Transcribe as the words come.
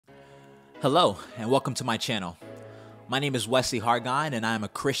Hello, and welcome to my channel. My name is Wesley Hargon, and I am a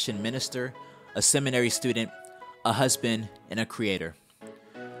Christian minister, a seminary student, a husband, and a creator.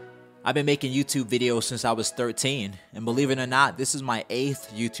 I've been making YouTube videos since I was 13, and believe it or not, this is my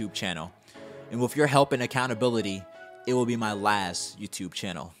 8th YouTube channel. And with your help and accountability, it will be my last YouTube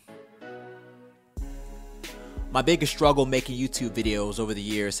channel. My biggest struggle making YouTube videos over the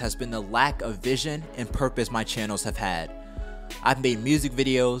years has been the lack of vision and purpose my channels have had. I've made music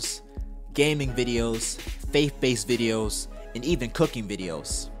videos, gaming videos, faith-based videos, and even cooking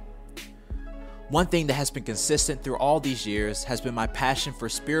videos. One thing that has been consistent through all these years has been my passion for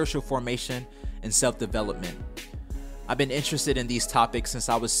spiritual formation and self-development. I've been interested in these topics since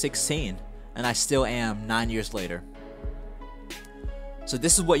I was 16, and I still am 9 years later. So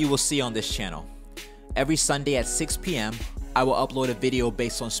this is what you will see on this channel. Every Sunday at 6 p.m., I will upload a video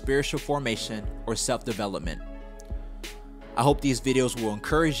based on spiritual formation or self-development. I hope these videos will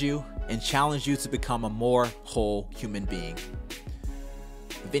encourage you and challenge you to become a more whole human being.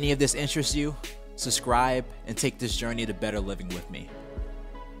 If any of this interests you, subscribe and take this journey to better living with me.